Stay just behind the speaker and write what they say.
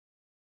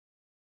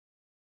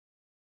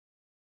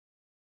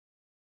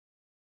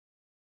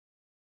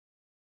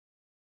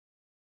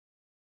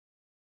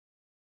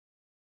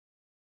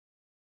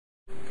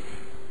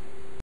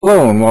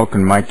Hello and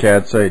welcome to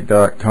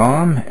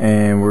mycadsite.com,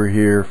 and we're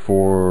here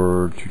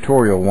for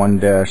tutorial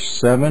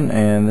 1-7,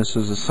 and this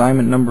is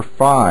assignment number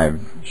 5,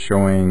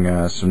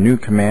 showing some new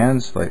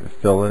commands like the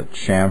fillet,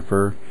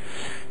 chamfer,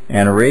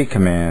 and array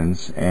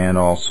commands, and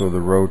also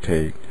the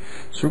rotate.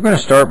 So we're going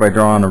to start by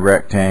drawing a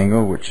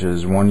rectangle which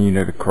is 1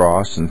 unit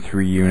across and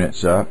 3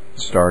 units up,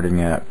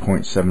 starting at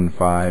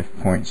 0.75,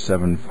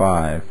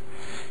 0.75,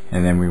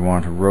 and then we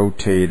want to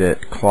rotate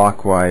it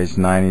clockwise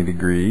 90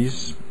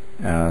 degrees.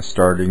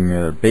 Starting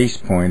at the base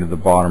point of the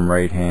bottom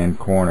right hand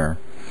corner.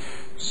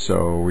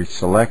 So we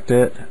select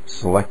it,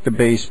 select the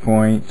base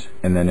point,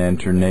 and then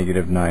enter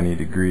 -90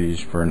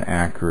 degrees for an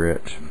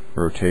accurate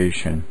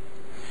rotation.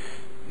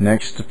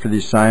 Next, for the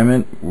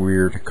assignment,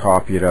 we're to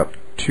copy it up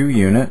 2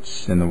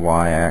 units in the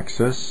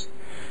y-axis,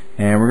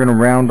 and we're going to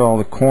round all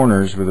the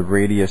corners with a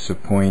radius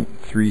of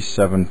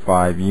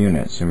 0.375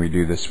 units, and we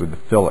do this with the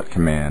fillet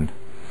command.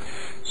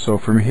 So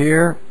from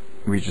here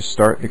we just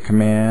start the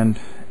command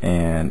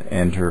and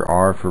enter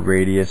R for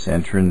radius,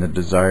 enter in the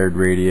desired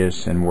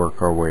radius, and work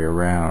our way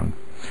around.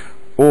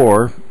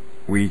 Or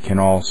we can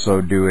also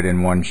do it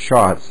in one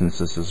shot since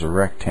this is a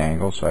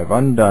rectangle. So I've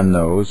undone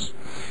those,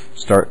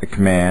 start the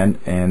command,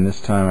 and this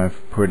time I've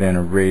put in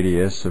a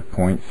radius of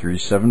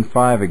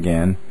 0.375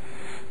 again,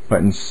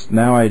 but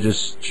now I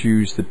just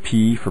choose the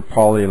P for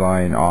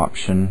polyline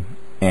option,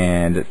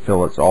 and it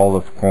fillets all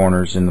the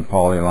corners in the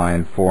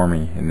polyline for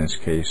me, in this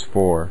case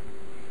 4.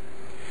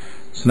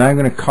 So now I'm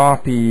going to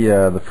copy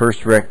the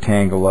first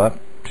rectangle up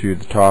to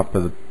the top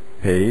of the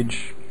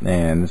page,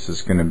 and this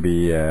is going to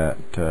be at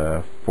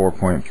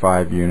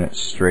 4.5 units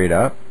straight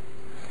up,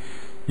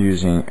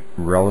 using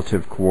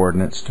relative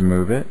coordinates to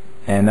move it.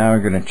 And now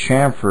I'm going to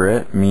chamfer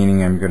it,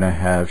 meaning I'm going to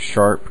have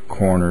sharp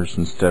corners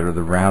instead of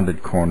the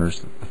rounded corners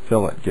that the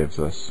fillet gives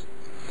us.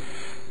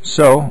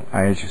 So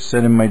I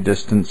set in my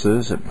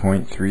distances at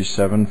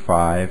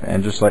 0.375,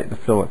 and just like the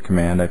fillet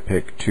command, I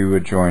pick 2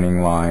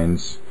 adjoining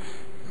lines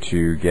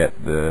to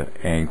get the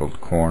angled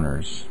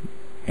corners.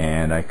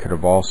 And I could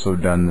have also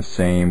done the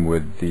same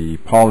with the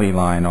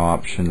polyline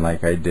option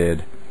like I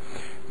did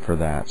for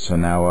that. So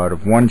now out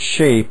of one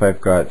shape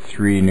I've got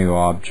 3 new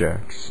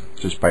objects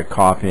just by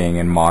copying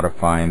and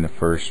modifying the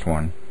first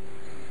one.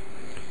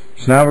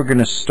 So now we're going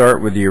to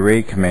start with the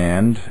array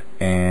command,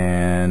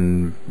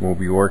 and we'll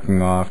be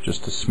working off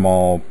just a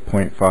small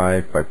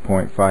 0.5 by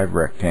 0.5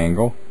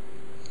 rectangle.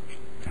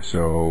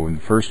 So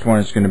the first one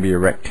is going to be a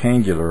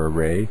rectangular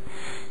array.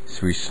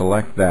 So we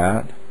select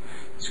that.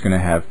 It's going to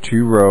have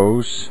 2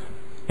 rows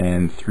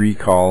and 3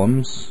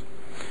 columns,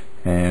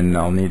 and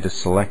I'll need to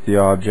select the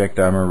object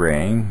I'm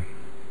arraying,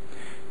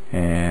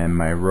 and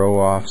my row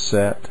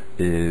offset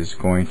is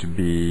going to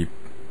be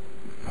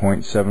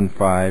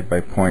 0.75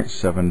 by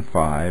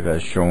 0.75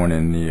 as shown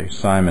in the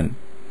assignment.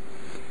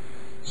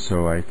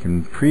 So I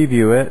can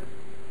preview it,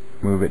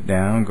 move it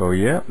down, go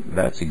yep,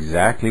 that's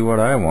exactly what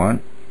I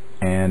want,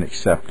 and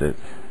accept it.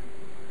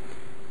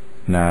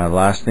 Now the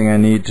last thing I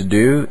need to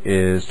do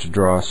is to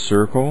draw a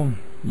circle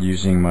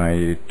using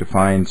my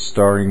defined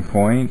starting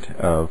point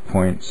of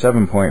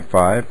 7.5,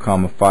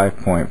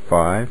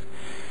 5.5,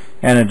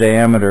 and a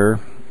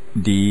diameter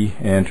D,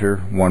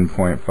 enter,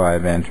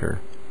 1.5, enter,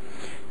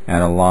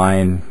 and a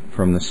line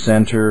from the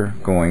center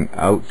going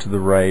out to the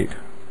right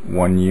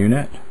 1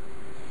 unit.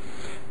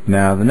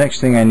 Now the next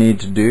thing I need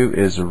to do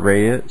is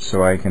array it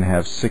so I can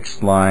have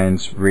 6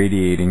 lines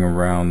radiating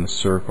around the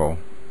circle.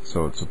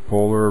 So it's a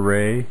polar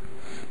array.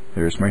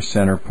 There's my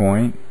center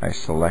point. I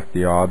select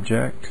the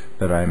object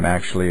that I'm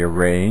actually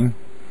arraying,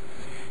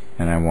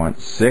 and I want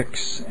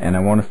 6, and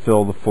I want to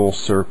fill the full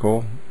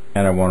circle,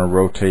 and I want to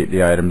rotate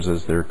the items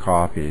as they're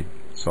copied.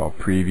 So I'll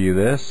preview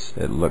this.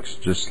 It looks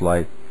just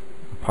like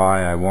the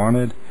pie I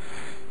wanted,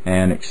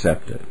 and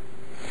accept it.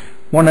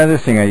 One other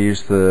thing I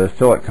use the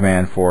fillet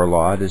command for a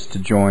lot is to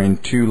join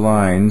 2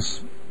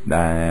 lines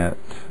that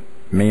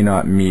may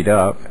not meet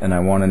up, and I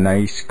want a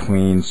nice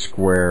clean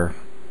square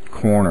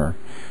corner.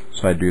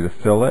 So I do the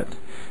fillet,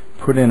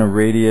 put in a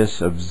radius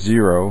of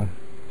 0,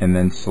 and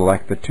then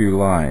select the 2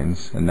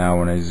 lines, and now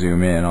when I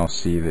zoom in I'll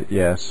see that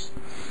yes,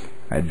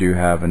 I do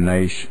have a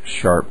nice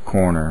sharp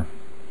corner,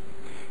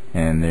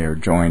 and they are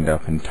joined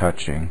up and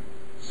touching.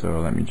 So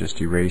let me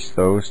just erase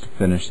those to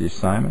finish the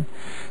assignment.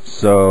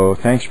 So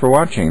thanks for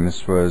watching.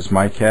 This was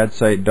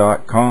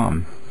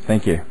mycadsite.com.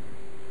 Thank you.